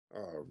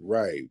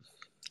right.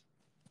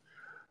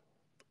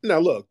 Now,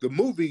 look, the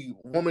movie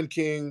Woman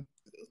King,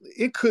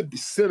 it could be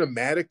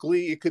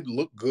cinematically, it could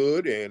look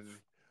good, and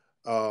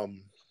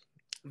um,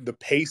 the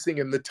pacing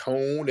and the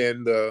tone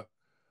and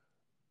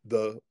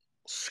the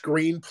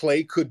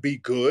screenplay could be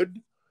good,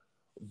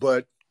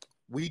 but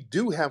we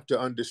do have to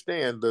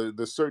understand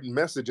the certain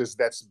messages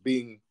that's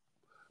being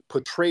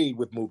portrayed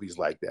with movies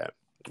like that.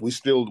 We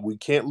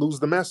can't lose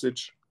the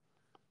message.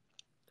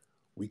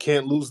 We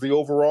can't lose the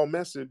overall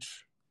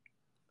message.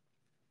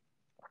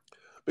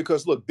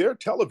 Because look, there are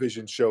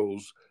television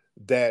shows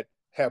that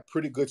have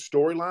pretty good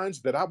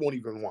storylines that I won't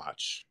even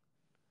watch.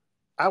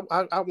 I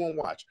won't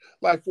watch.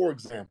 Like, for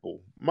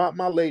example,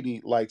 my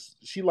lady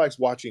she likes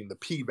watching the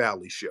P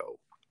Valley show.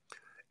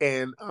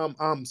 And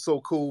I'm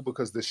so cool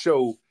because the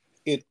show,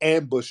 it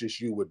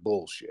ambushes you with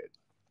bullshit.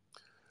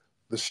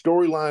 The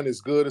storyline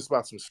is good. It's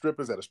about some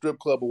strippers at a strip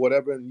club or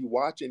whatever, and you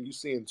watch and you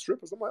seeing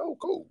strippers. I'm like, oh,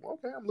 cool.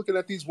 Okay, I'm looking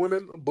at these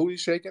women, booty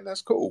shaking.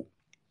 That's cool.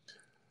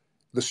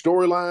 The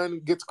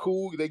storyline gets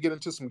cool. They get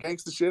into some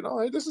gangster shit. All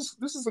right, this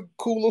is a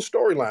cool little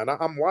storyline.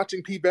 I'm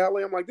watching P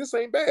Valley. I'm like, this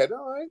ain't bad.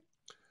 All right,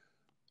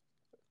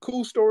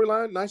 cool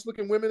storyline. Nice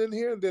looking women in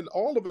here. And then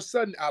all of a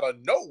sudden, out of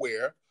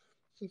nowhere,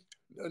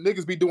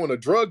 niggas be doing a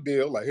drug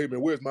deal. Like, hey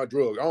man, where's my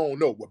drug? I don't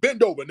know. Well,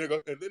 bend over,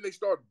 nigga. And then they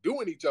start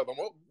doing each other. I'm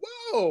like,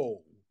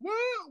 whoa,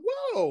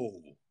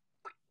 whoa.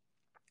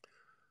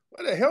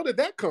 Where the hell did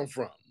that come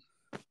from?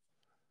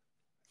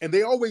 And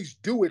they always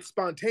do it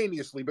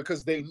spontaneously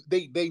because they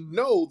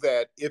know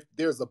that if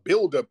there's a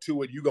buildup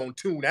to it, you're going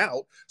to tune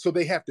out. So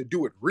they have to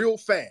do it real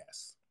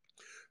fast.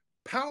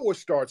 Power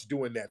starts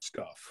doing that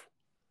stuff.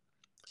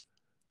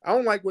 I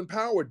don't like when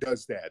Power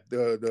does that.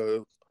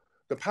 The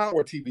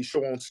Power TV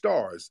show on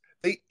Stars,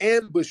 they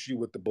ambush you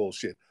with the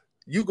bullshit.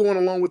 You going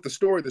along with the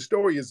story. The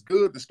story is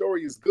good. The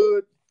story is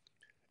good.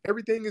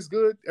 Everything is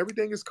good.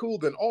 Everything is cool.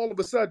 Then all of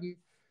a sudden,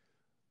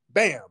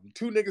 bam,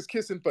 two niggas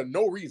kissing for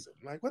no reason.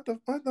 Like, what?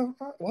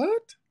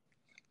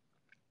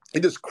 They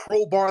just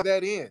crowbar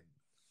that in.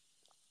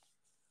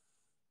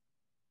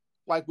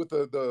 Like with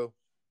the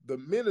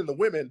men and the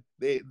women,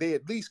 they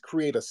at least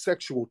create a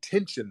sexual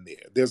tension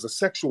there. There's a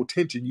sexual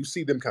tension. You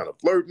see them kind of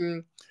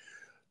flirting.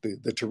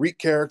 The Tariq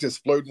character is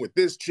flirting with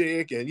this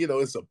chick, and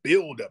it's a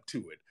build up to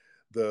it.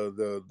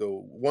 The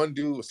one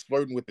dude was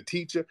flirting with the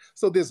teacher,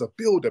 so there's a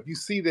build up. You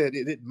see that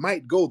it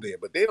might go there,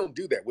 but they don't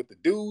do that with the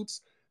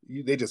dudes.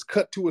 They just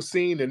cut to a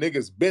scene and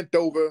niggas bent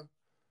over.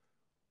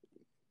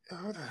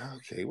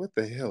 Okay, what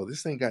the hell?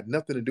 This ain't got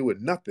nothing to do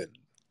with nothing.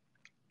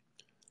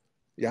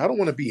 Yeah, I don't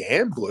want to be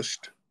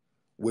ambushed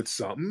with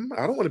something.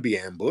 I don't want to be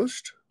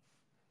ambushed.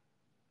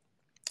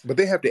 But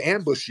they have to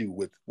ambush you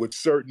with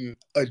certain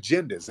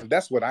agendas, and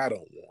that's what I don't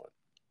want.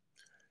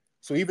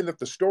 So even if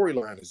the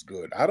storyline is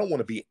good, I don't want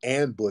to be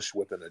ambushed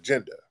with an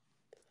agenda.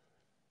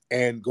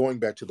 And going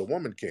back to The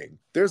Woman King,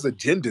 there's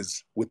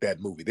agendas with that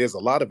movie. There's a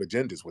lot of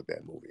agendas with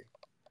that movie.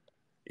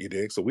 You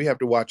dig? So we have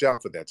to watch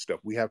out for that stuff.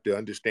 We have to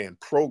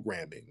understand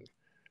programming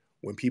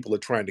when people are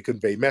trying to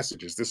convey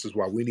messages. This is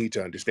why we need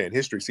to understand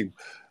history. See,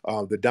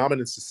 the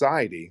dominant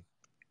society,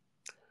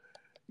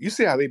 you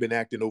see how they've been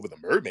acting over the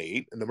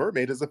mermaid, and the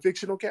mermaid is a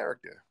fictional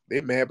character.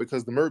 They're mad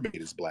because the mermaid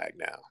is black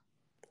now.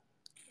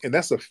 And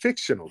that's a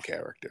fictional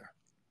character,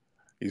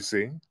 you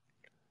see?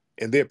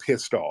 And they're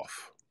pissed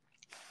off.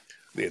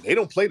 They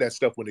don't play that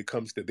stuff when it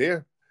comes to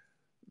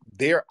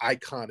their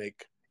iconic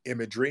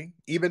imagery,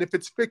 even if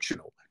it's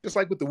fictional. Just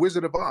like with The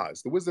Wizard of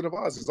Oz. The Wizard of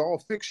Oz is all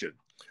fiction.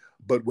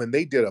 But when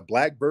they did a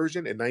black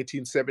version in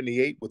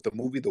 1978 with the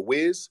movie The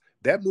Wiz,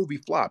 that movie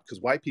flopped because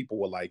white people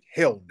were like,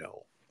 hell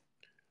no.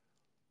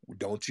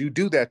 Don't you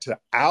do that to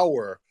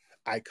our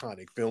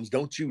iconic films.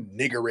 Don't you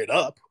nigger it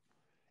up.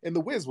 And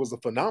The Wiz was a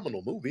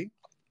phenomenal movie.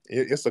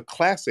 It's a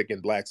classic in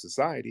black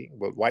society,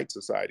 but white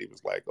society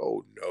was like,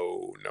 oh,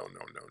 no.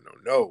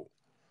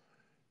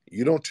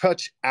 You don't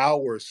touch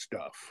our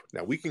stuff.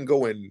 Now, we can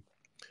go and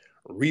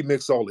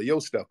remix all of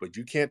your stuff, but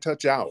you can't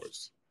touch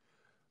ours.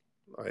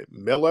 All right,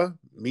 Mila,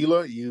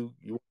 you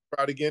want to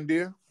try it again,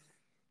 dear?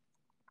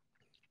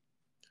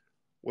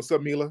 What's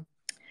up, Mila?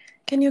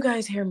 Can you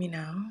guys hear me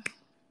now?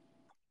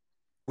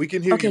 We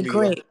can hear you, Mila.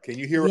 Great. Can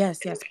you hear us?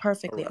 Yes,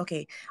 perfectly. Right.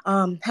 Okay.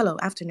 Hello,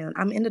 afternoon.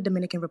 I'm in the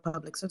Dominican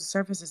Republic, so the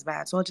service is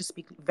bad. So I'll just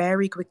speak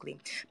very quickly.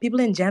 People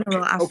in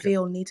general, I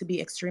feel, need to be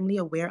extremely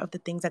aware of the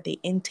things that they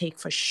intake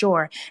for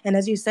sure. And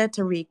as you said,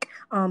 Tariq,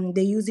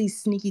 they use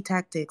these sneaky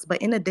tactics.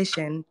 But in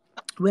addition,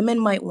 women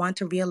might want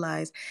to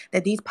realize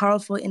that these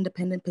powerful,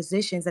 independent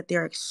positions that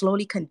they're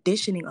slowly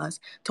conditioning us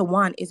to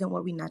want isn't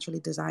what we naturally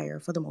desire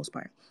for the most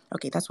part.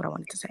 Okay, that's what I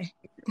wanted to say.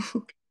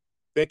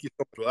 Thank you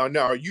so much.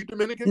 Now, are you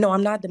Dominican? No,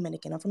 I'm not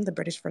Dominican. I'm from the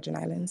British Virgin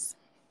Islands.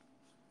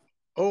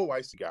 Oh,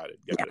 I see. Got it.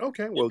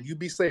 Okay, well, you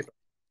be safe.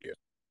 Yeah.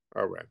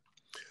 All right.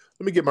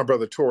 Let me get my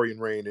brother Torian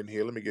Rain in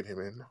here. Let me get him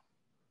in.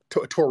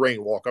 Torain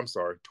Walk. I'm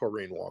sorry.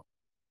 Torain Walk.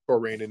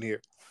 Torain in here.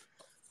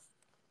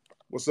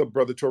 What's up,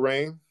 brother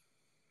Torain?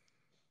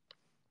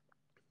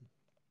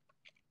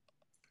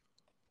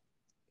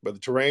 Brother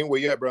Torain, where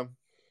you at, bro?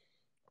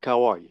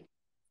 How are you?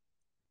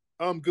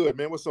 I'm good,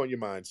 man. What's on your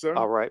mind, sir?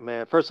 All right,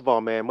 man. First of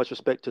all, man, much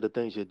respect to the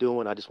things you're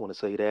doing. I just want to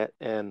say that.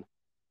 And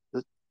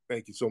the,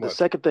 Thank you so the much.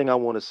 second thing I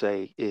want to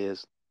say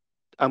is,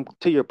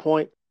 to your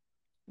point,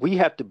 we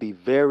have to be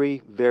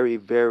very, very,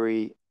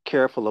 very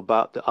careful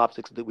about the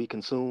optics that we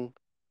consume.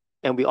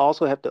 And we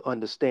also have to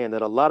understand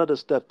that a lot of the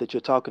stuff that you're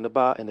talking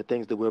about and the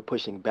things that we're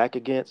pushing back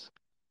against,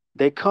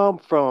 they come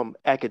from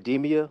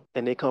academia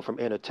and they come from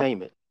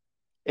entertainment.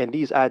 And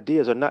these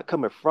ideas are not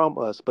coming from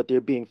us, but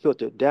they're being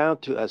filtered down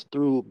to us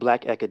through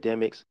Black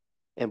academics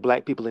and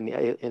Black people in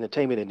the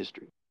entertainment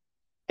industry.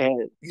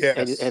 And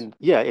Yes.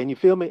 yeah, and you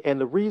feel me? And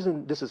the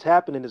reason this is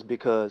happening is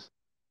because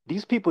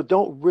these people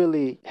don't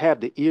really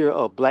have the ear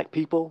of Black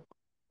people.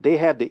 They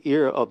have the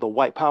ear of the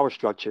white power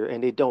structure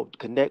and they don't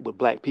connect with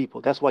Black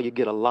people. That's why you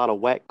get a lot of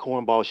whack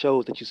cornball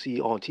shows that you see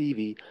on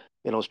TV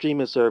and on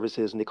streaming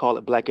services, and they call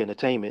it Black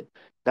entertainment.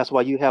 That's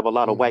why you have a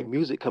lot of Hmm. whack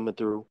music coming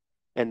through.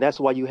 And that's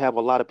why you have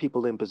a lot of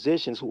people in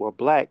positions who are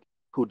Black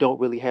who don't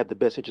really have the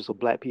best interests of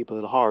Black people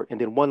at heart. And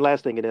then one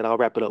last thing, and then I'll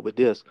wrap it up with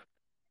this.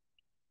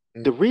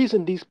 The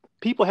reason these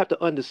people have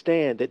to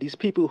understand that these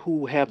people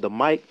who have the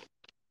mic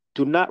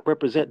do not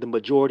represent the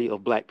majority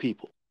of Black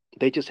people.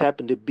 They just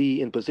happen to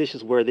be in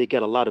positions where they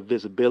get a lot of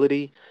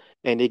visibility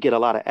and they get a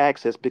lot of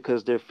access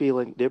because they're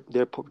feeling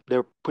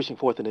they're pushing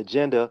forth an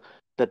agenda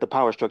that the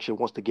power structure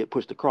wants to get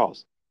pushed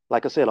across.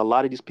 Like I said, a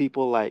lot of these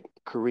people, like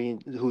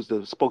Karine, who's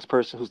the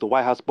spokesperson, who's the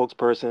White House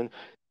spokesperson,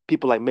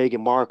 people like Meghan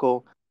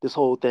Markle, this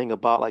whole thing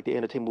about like the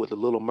entertainment with the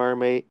Little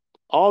Mermaid,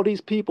 all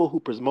these people who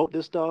promote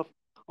this stuff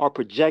are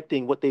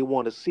projecting what they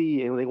want to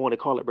see and they want to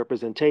call it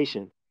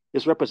representation.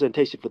 It's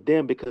representation for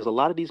them because a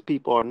lot of these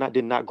people are not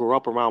did not grow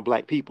up around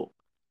Black people.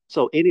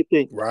 So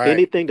Right.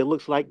 anything that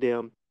looks like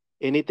them,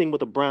 anything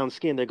with a brown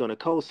skin, they're going to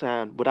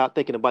co-sign without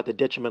thinking about the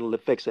detrimental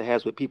effects it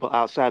has with people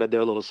outside of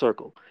their little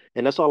circle.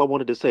 And that's all I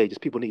wanted to say.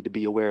 Just people need to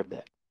be aware of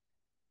that.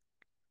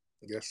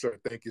 Yes, sir.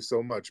 Thank you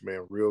so much,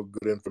 man. Real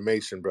good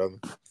information, brother.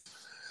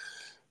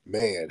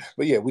 Man.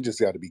 But yeah, we just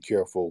got to be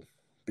careful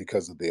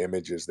because of the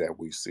images that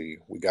we see.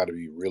 We got to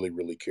be really,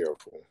 really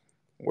careful.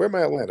 Where are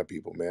my Atlanta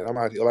people, man? I'm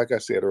out here. Like I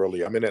said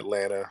earlier, I'm in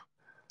Atlanta.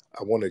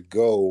 I want to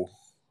go.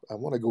 I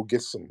want to go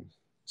get some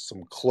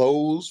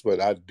clothes, but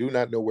I do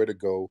not know where to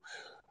go.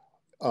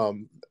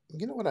 Um,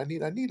 you know what I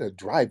need? I need a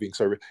driving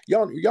service.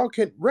 Y'all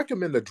can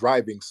recommend a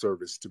driving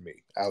service to me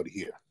out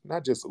here,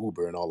 not just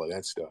Uber and all of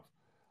that stuff.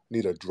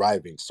 Need a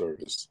driving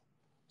service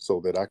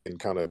so that I can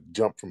kind of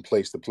jump from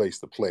place to place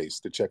to place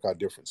to check out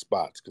different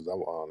spots because I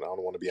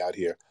don't want to be out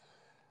here.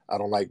 I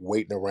don't like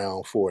waiting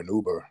around for an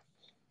Uber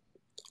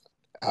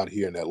out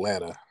here in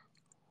Atlanta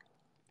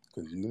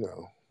because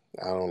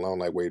I don't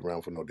like waiting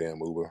around for no damn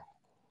Uber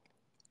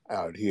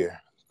out here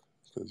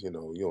because you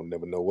don't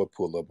never know what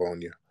pull up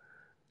on you.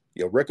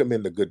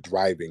 Recommend a good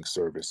driving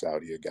service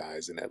out here,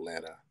 guys, in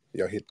Atlanta.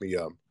 Y'all hit me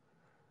up.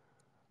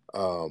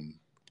 Um,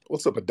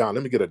 what's up, Adon?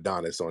 Let me get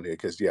Adonis on here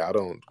because I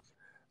don't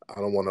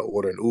want to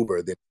order an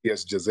Uber. Then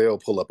yes, Giselle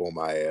pull up on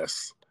my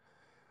ass.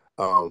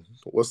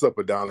 What's up,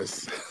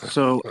 Adonis?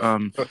 So,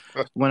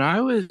 when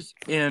I was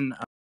in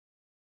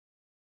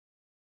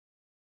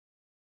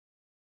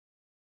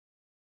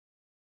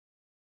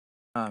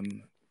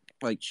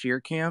like cheer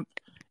camp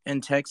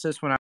in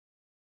Texas when I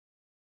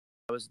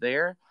was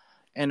there,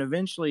 and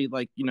eventually,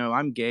 like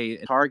I'm gay,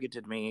 it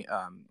targeted me,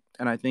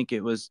 and I think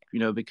it was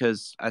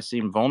because I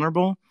seemed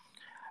vulnerable,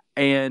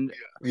 and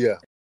Yeah.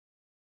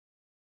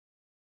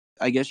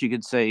 I guess you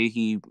could say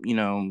he,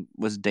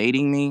 was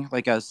dating me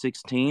like I was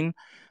 16.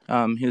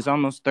 He was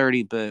almost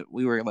 30, but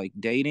we were like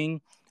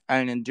dating.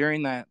 And then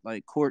during that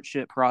like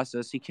courtship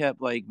process, he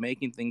kept like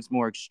making things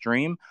more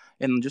extreme.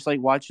 And just like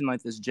watching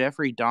like this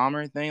Jeffrey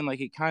Dahmer thing, like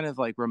it kind of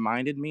like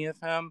reminded me of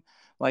him,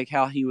 like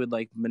how he would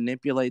like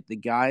manipulate the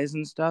guys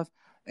and stuff.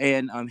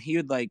 And he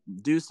would like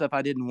do stuff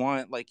I didn't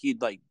want. Like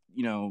he'd like,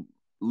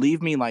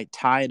 leave me like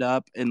tied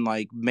up and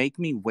like make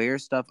me wear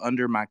stuff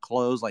under my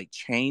clothes, like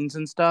chains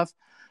and stuff,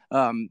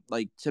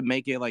 like to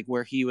make it like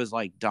where he was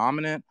like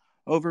dominant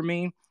over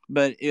me.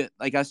 But it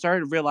like I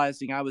started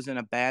realizing I was in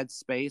a bad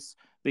space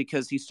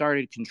because he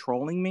started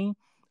controlling me.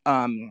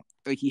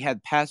 Like he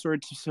had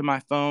passwords to my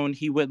phone.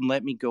 He wouldn't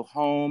let me go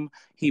home.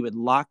 He would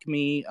lock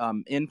me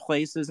in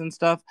places and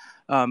stuff.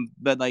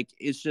 But like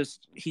it's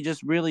just he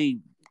just really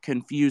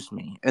confused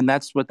me, and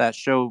that's what that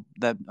show,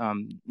 that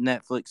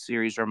Netflix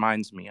series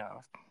reminds me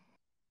of.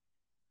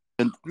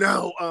 And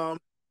Now,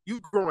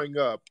 you growing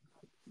up,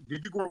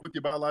 did you grow up with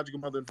your biological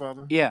mother and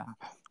father? yeah,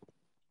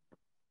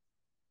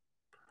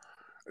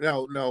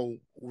 Now,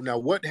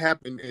 what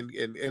happened?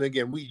 And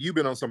again, you've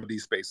been on some of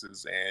these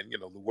spaces, and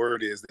the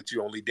word is that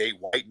you only date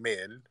white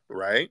men,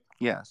 right?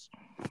 yes.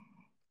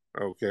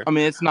 Okay. I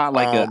mean, it's not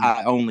like Um.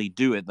 I only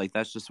do it. Like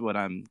that's just what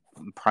I'm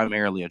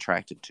primarily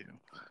attracted to.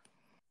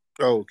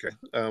 Okay.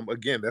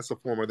 Again, that's a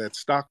form of that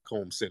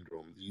Stockholm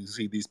syndrome. You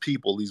see these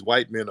people, these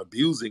white men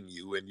abusing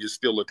you, and you're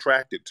still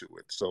attracted to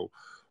it. So,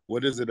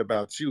 what is it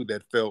about you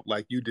that felt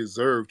like you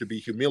deserved to be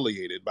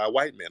humiliated by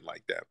white men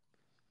like that?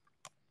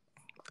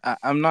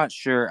 I'm not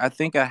sure. I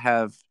think I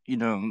have,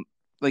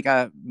 like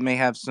I may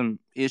have some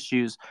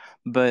issues,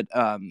 but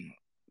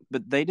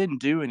but they didn't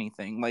do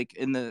anything. Like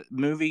in the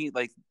movie,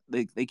 like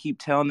they keep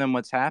telling them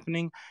what's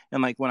happening,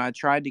 and like when I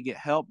tried to get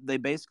help, they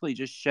basically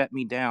just shut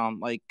me down,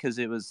 like because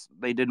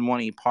they didn't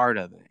want any part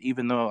of it,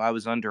 even though I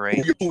was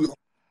underage.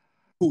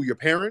 Who, your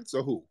parents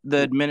or who? The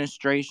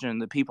administration,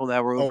 the people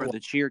that were over Oh, the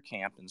cheer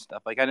camp and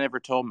stuff. Like I never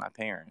told my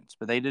parents,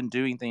 but they didn't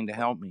do anything to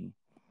help me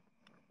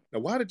now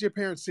why did your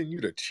parents send you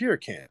to cheer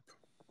camp?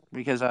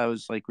 because I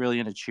was like really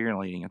into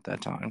cheerleading at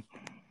that time.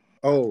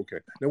 Oh, okay.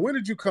 Now when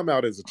did you come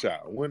out as a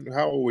child?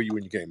 How old were you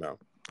when you came out?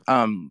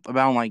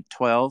 About like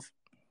 12.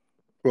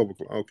 12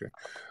 o'clock. Okay.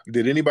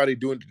 Did anybody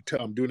do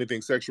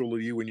anything sexual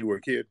to you when you were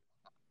a kid?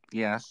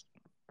 Yes.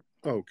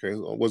 Okay.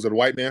 Was it a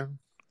white man?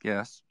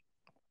 Yes.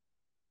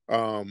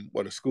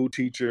 What, a school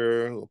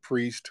teacher, a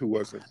priest? Who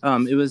was it?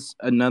 It was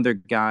another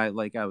guy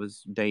like I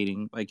was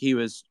dating. Like he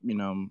was,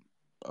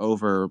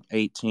 over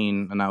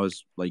 18 and I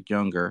was like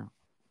younger.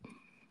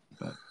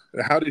 But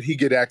How did he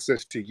get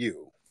access to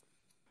you?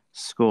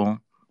 school.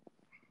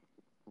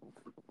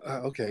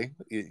 Okay.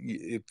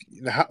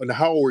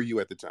 How old were you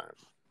at the time?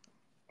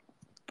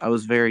 I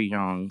was very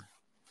young.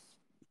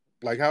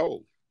 Like how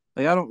old?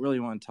 Like I don't really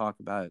want to talk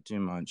about it too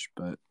much,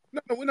 but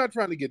No, we're not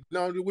trying to get.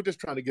 No, we're just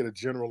trying to get a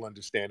general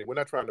understanding. We're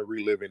not trying to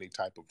relive any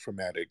type of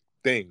traumatic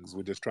things.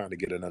 We're just trying to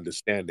get an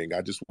understanding.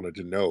 I just wanted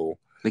to know.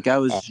 like I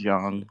was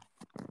young.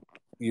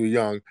 You're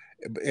young,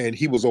 and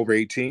he was over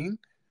 18.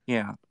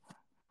 Yeah.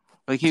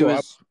 Like he So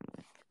was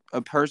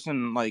a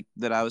person like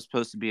that I was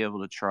supposed to be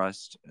able to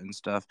trust and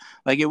stuff.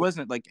 Like it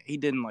wasn't like he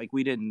didn't like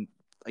we didn't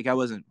like I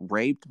wasn't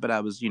raped, but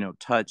I was,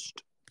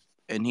 touched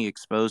and he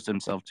exposed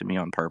himself to me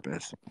on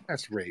purpose.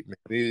 that's rape,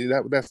 man.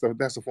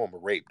 That's a form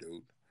of rape,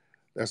 dude.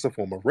 That's a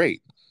form of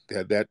rape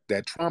that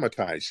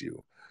traumatized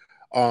you.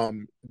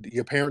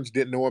 Your parents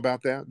didn't know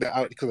about that.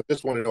 Because I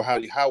just want to know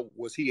how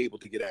was he able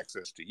to get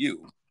access to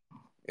you,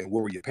 and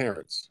where were your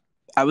parents?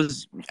 I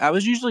was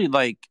usually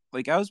like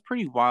I was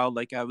pretty wild.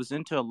 Like I was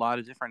into a lot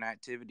of different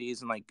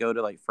activities and like go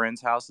to like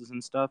friends' houses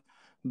and stuff.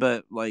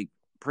 But like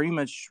pretty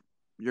much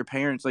your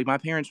parents, like my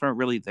parents weren't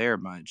really there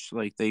much.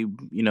 Like they,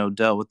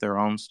 dealt with their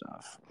own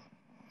stuff.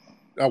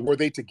 Were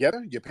they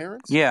together, your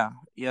parents? Yeah,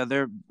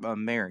 they're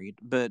married,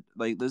 but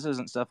like this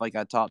isn't stuff like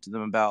I talk to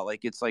them about.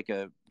 Like it's like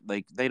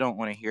they don't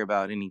want to hear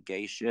about any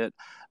gay shit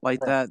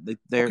like Right. that.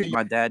 Okay,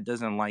 My dad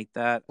doesn't like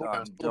that.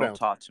 slow Don't down,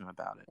 talk to him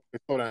about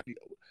it. slow down.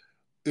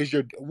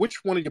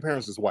 Which one of your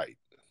parents is white?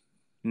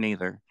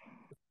 Neither.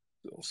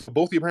 So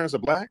both your parents are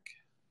black?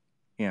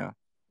 Yeah.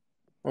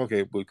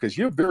 Okay, because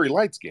you're very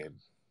light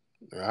skinned.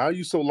 How are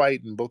you so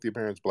light and both your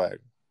parents black?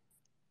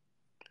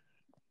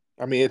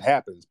 I mean, it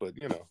happens, but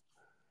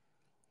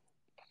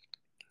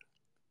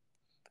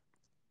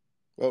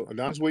Oh,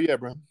 Adonis, where you at,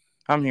 bro?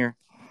 I'm here.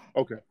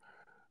 Okay.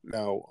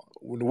 Now,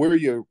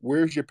 where's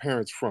your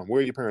parents from?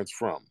 Where are your parents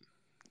from?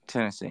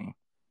 Tennessee.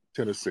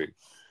 Tennessee.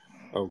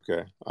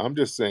 Okay. I'm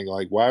just saying,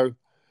 like, why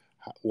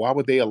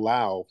would they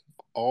allow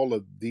all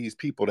of these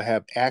people to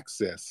have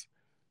access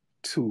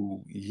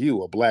to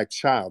you, a black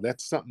child?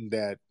 That's something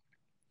that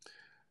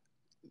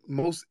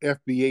most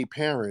FBA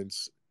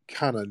parents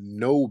kind of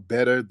know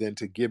better than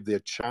to give their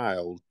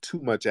child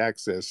too much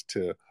access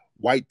to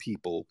white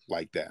people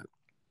like that.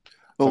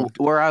 So, Well,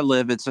 where I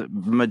live, it's a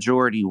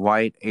majority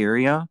white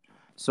area.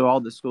 So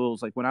all the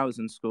schools, like when I was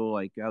in school,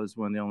 like I was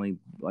one of the only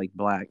like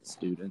black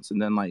students,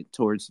 and then like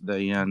towards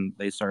the end,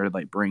 they started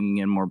like bringing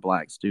in more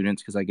black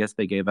students because I guess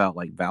they gave out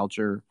like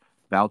vouchers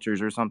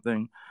or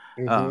something.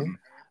 mhm. Um,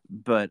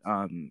 but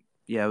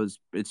yeah,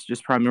 it's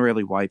just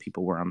primarily white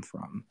people where I'm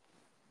from.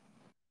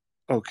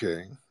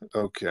 Okay,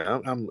 okay.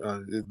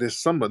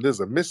 There's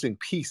a missing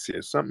piece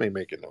here. Something ain't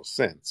making no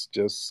sense.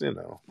 Just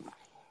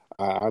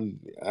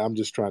I'm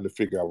just trying to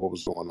figure out what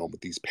was going on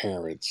with these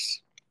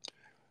parents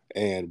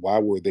and why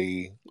were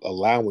they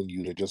allowing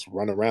you to just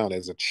run around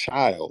as a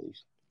child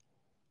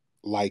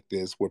like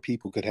this, where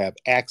people could have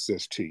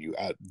access to you.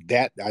 I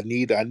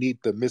need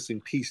the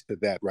missing piece to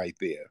that right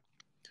there.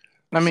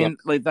 I So, mean,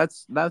 like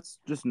that's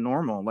just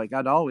normal. Like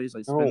I'd always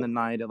like spend oh, the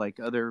night at like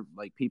other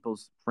like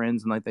people's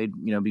friends and like they'd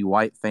be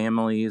white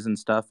families and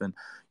stuff and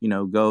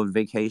go on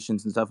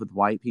vacations and stuff with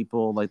white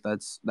people. Like that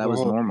was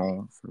oh,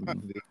 normal for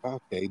me.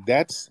 okay.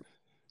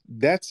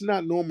 That's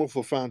not normal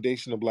for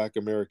foundational Black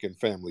American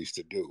families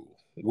to do.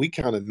 We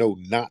kind of know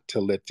not to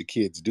let the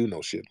kids do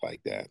no shit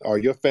like that. Are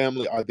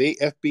they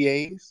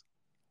FBAs?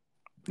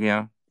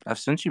 Yeah, I've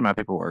sent you my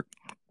paperwork.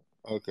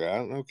 Okay,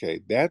 okay,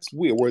 that's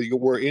weird.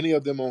 Were any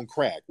of them on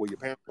crack? Were your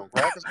parents on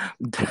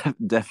crack?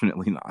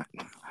 Definitely not.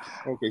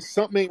 Okay,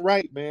 something ain't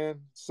right, man.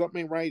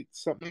 Something ain't right.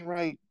 Something ain't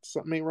right.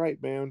 Something ain't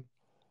right, man.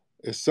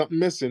 There's something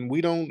missing. We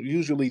don't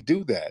usually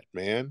do that,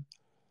 man.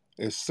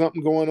 There's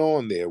something going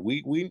on there.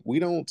 We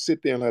don't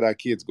sit there and let our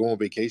kids go on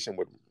vacation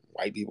with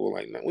white people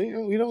like that.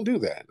 We don't do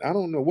that. I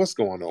don't know what's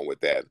going on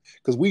with that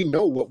because we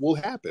know what will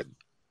happen.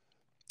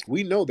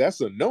 We know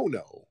that's a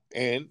no-no,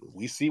 and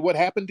we see what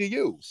happened to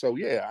you. So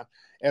yeah,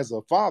 as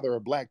a father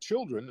of black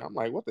children, I'm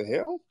like, what the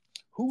hell?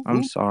 I'm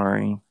Who?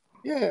 sorry.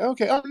 Yeah,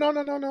 okay. Oh,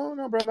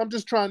 no, brother. I'm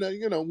just trying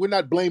to, we're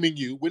not blaming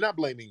you. We're not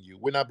blaming you.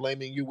 We're not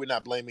blaming you. We're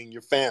not blaming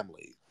your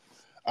family.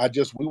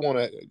 We want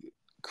to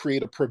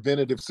create a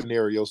preventative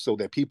scenario so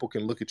that people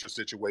can look at your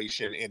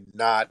situation and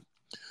not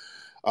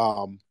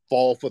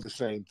fall for the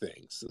same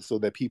things, so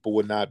that people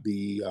would not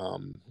be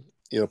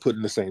put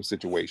in the same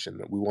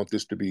situation. We want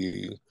this to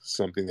be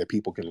something that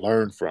people can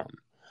learn from.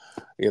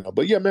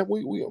 But yeah, man,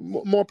 we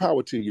more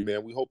power to you,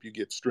 man. We hope you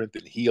get strength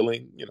and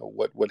healing.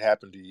 What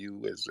happened to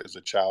you as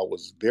a child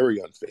was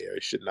very unfair.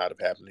 It should not have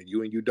happened to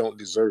you, and you don't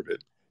deserve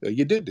it.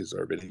 You did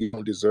deserve it. You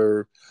don't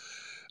deserve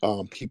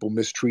people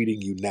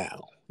mistreating you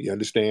now. You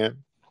understand?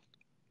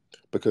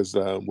 Because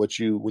when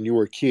you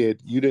were a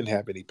kid, you didn't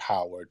have any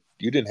power.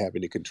 You didn't have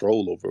any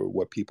control over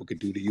what people could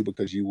do to you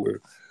because you were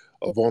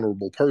a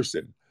vulnerable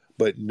person.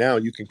 But now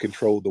you can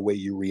control the way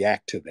you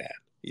react to that.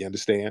 You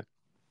understand?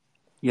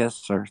 Yes,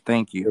 sir.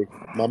 Thank you.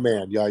 My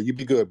man, yeah, you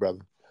be good, brother.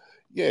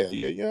 Yeah.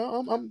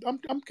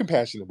 I'm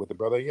compassionate with the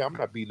brother. Yeah, I'm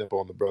not beating up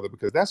on the brother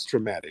because that's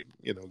traumatic.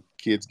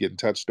 Kids getting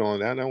touched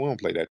on. I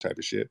don't play that type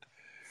of shit.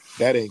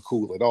 That ain't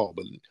cool at all.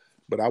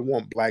 But I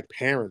want black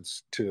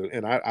parents to,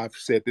 and I've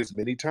said this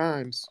many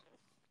times.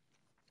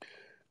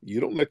 You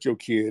don't let your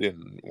kid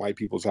in white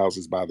people's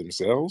houses by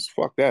themselves.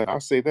 Fuck that. I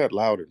say that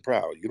loud and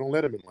proud. You don't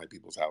let them in white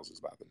people's houses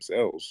by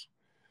themselves.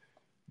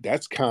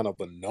 That's kind of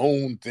a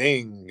known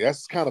thing.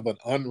 That's kind of an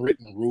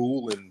unwritten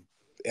rule in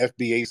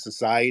FBA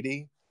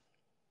society.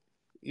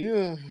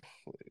 Yeah.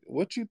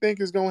 What you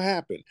think is going to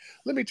happen?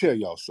 Let me tell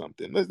y'all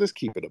something. Let's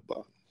keep it a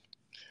buck.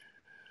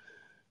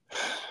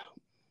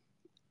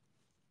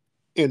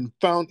 In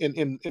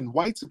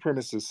white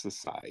supremacist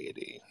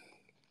society,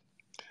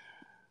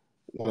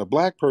 when a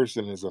black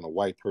person is in a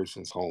white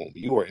person's home,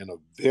 you are in a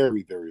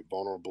very, very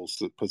vulnerable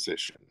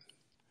position.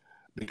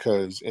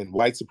 Because in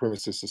white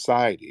supremacist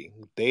society,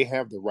 they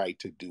have the right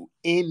to do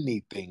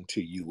anything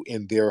to you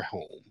in their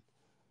home.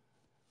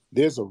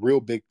 There's a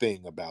real big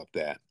thing about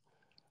that.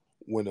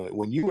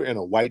 When you are in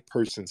a white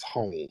person's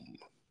home,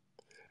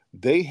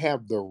 they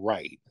have the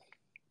right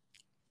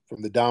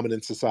from the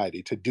dominant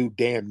society to do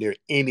damn near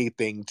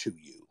anything to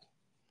you.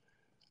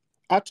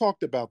 I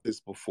talked about this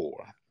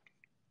before.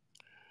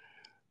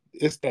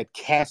 It's that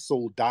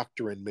castle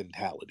doctrine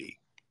mentality.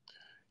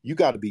 You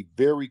got to be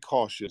very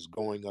cautious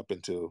going up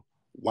into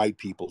white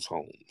people's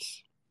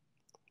homes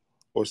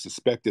or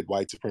suspected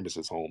white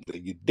supremacist homes,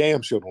 and you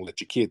damn sure don't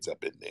let your kids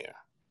up in there.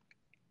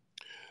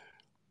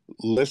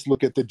 Let's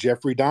look at the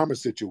Jeffrey Dahmer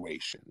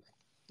situation.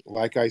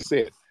 Like I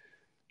said,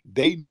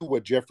 they knew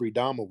what Jeffrey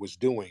Dahmer was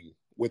doing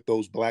with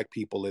those black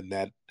people in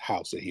that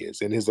house of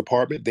his, in his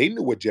apartment. They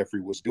knew what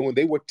Jeffrey was doing.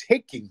 They were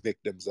taking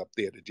victims up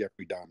there to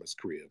Jeffrey Dahmer's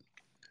crib.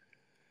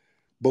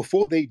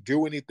 Before they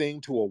do anything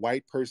to a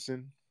white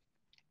person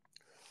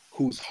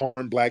who's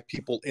harmed black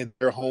people in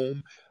their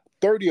home,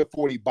 30 or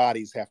 40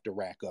 bodies have to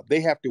rack up.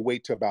 They have to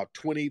wait till about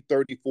 20,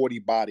 30, 40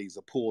 bodies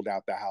are pulled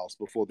out the house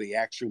before they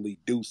actually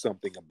do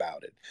something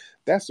about it.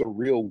 That's a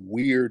real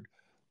weird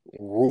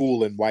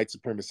rule in white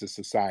supremacist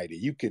society.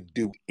 You can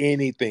do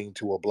anything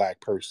to a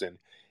black person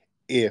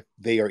if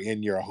they are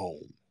in your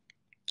home.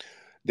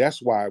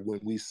 That's why when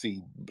we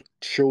see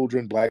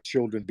children, black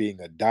children being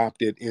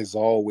adopted, is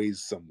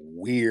always some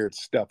weird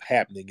stuff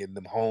happening in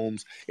them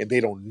homes, and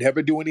they don't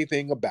never do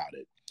anything about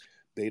it.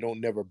 They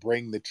don't never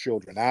bring the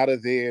children out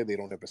of there. They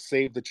don't ever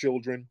save the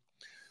children.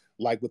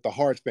 Like with the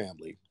Hart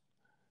family,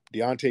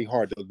 Deontay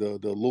Hart, the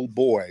little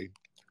boy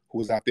who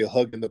was out there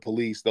hugging the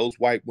police, those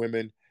white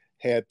women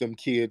had them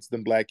kids,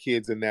 them black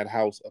kids in that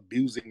house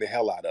abusing the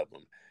hell out of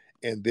them.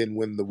 And then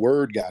when the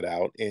word got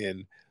out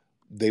and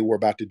they were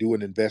about to do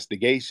an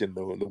investigation,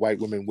 the white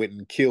women went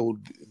and killed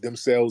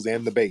themselves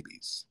and the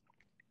babies.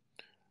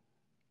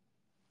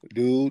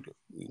 Dude,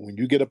 when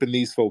you get up in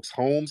these folks'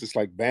 homes, it's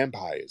like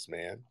vampires,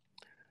 man.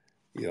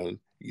 You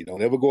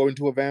don't ever go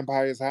into a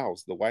vampire's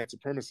house. The white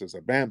supremacists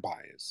are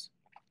vampires.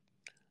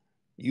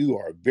 You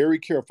are very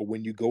careful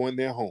when you go in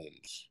their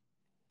homes.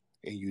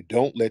 And you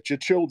don't let your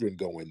children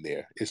go in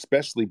there,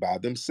 especially by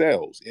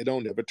themselves. It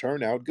don't ever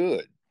turn out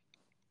good.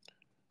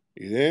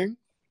 You think?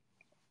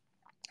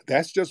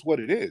 That's just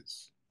what it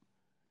is.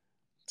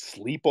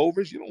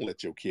 Sleepovers, you don't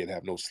let your kid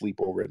have no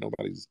sleepover at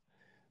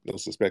no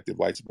suspected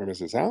white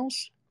supremacist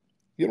house.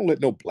 You don't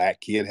let no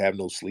black kid have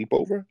no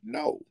sleepover.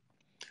 No.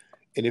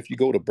 And if you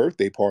go to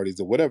birthday parties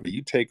or whatever,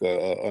 you take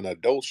an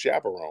adult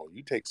chaperone.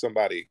 You take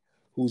somebody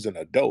who's an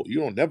adult. You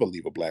don't never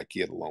leave a black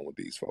kid alone with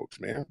these folks,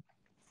 man.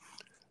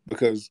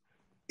 Because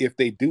if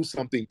they do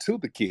something to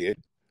the kid,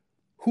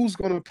 who's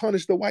going to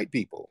punish the white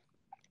people?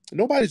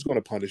 Nobody's going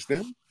to punish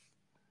them.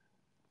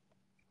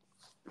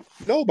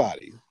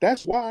 Nobody.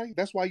 That's why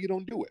you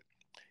don't do it.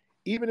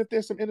 Even if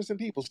there's some innocent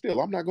people, still,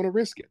 I'm not going to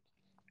risk it.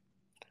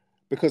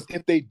 Because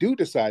if they do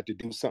decide to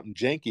do something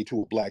janky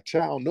to a black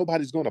child,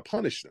 nobody's going to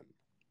punish them.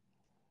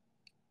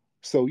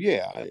 So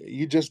yeah,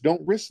 you just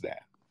don't risk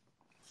that.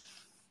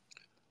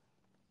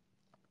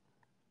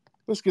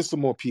 Let's get some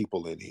more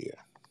people in here.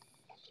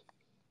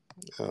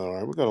 All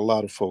right, we got a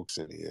lot of folks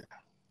in here.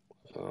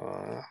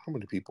 How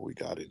many people we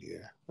got in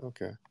here?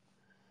 Okay.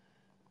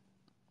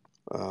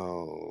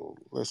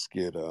 Let's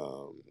get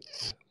let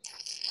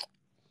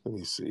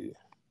me see.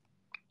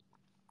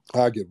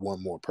 I'll get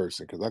one more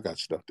person because I got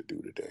stuff to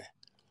do today.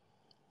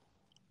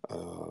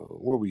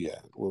 Where we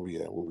at? Where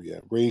we at? Where we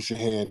at? Raise your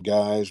hand,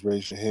 guys.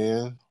 Raise your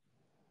hand.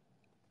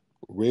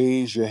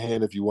 Raise your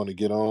hand if you want to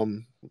get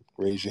on.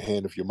 Raise your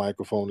hand if your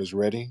microphone is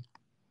ready.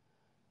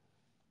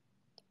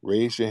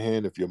 Raise your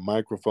hand if your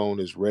microphone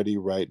is ready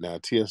right now.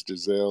 T.S.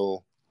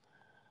 Giselle.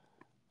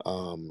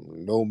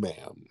 No,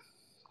 ma'am.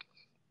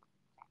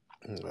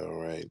 All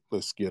right.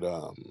 Let's get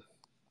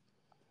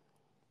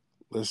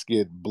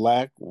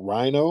Black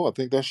Rhino. I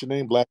think that's your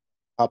name. Black.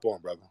 Hop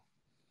on, brother.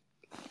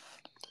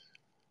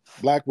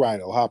 Black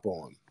Rhino, hop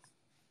on.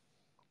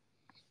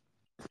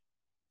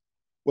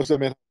 What's up,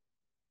 man?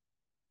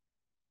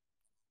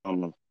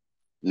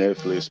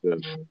 Netflix, but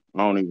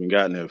I don't even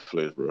got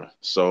Netflix, bro.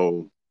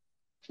 So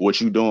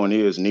what you doing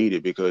is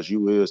needed because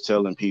you is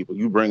telling people,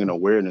 you bringing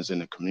awareness in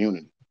the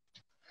community.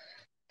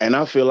 And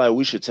I feel like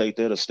we should take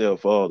that a step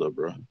further,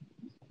 bro.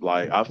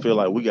 Like, I feel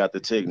like we got the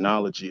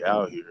technology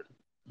out here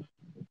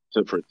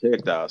to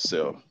protect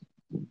ourselves,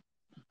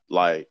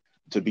 like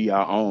to be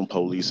our own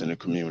police in the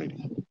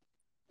community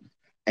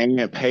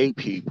and pay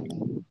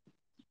people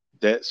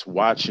that's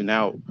watching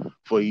out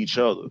for each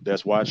other,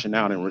 that's watching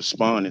out and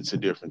responding to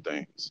different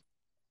things.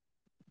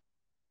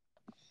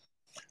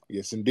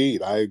 Yes,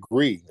 indeed. I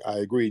agree.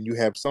 And you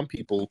have some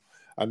people,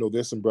 I know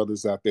there's some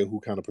brothers out there who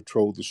kind of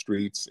patrol the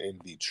streets in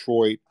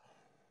Detroit,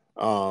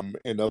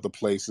 and other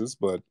places,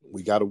 but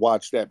we got to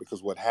watch that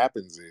because what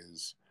happens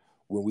is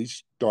when we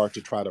start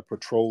to try to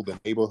patrol the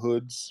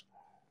neighborhoods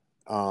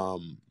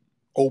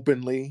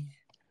openly,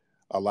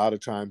 a lot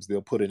of times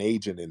they'll put an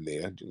agent in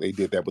there. They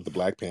did that with the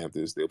Black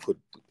Panthers. They'll put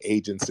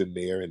agents in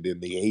there, and then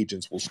the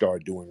agents will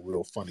start doing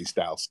real funny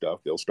style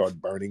stuff. They'll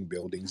start burning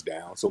buildings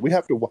down. So we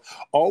have to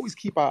always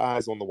keep our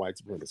eyes on the white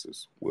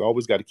supremacists. We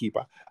always got to keep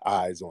our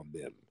eyes on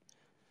them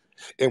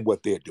and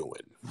what they're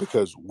doing,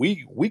 because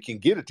we can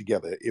get it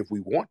together if we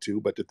want to.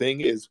 But the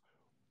thing is,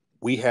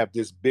 we have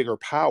this bigger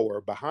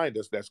power behind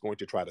us that's going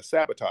to try to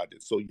sabotage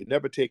it. So you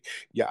never take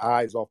your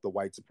eyes off the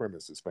white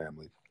supremacist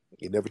family.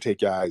 You never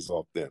take your eyes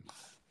off them.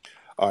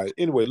 All right.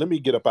 Anyway, let me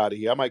get up out of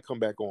here. I might come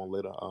back on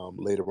later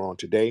on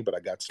today, but I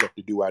got stuff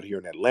to do out here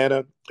in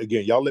Atlanta.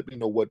 Again, y'all let me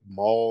know what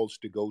malls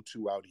to go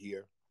to out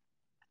here.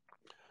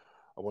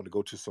 I want to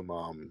go to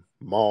some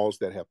malls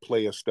that have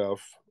player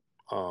stuff.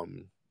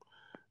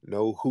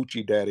 No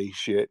hoochie daddy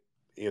shit.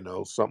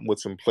 Something with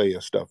some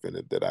player stuff in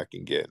it that I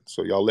can get.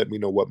 So y'all let me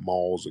know what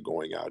malls are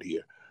going out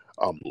here.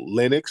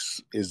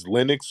 Linux, is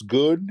Linux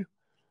good?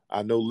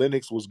 I know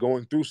Linux was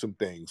going through some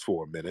things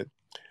for a minute.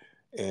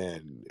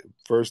 And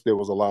first there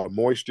was a lot of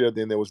moisture,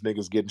 then there was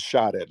niggas getting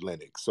shot at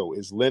Linux. So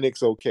is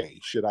Linux okay?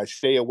 Should I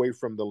stay away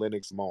from the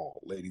Linux mall,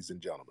 ladies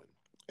and gentlemen?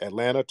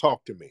 Atlanta,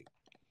 talk to me.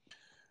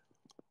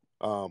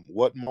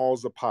 What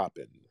malls are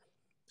popping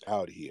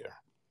out here?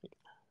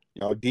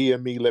 Y'all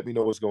DM me, let me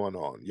know what's going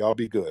on. Y'all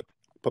be good.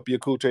 Papi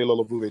Akute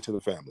Lolo Vuve to the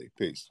family.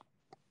 Peace.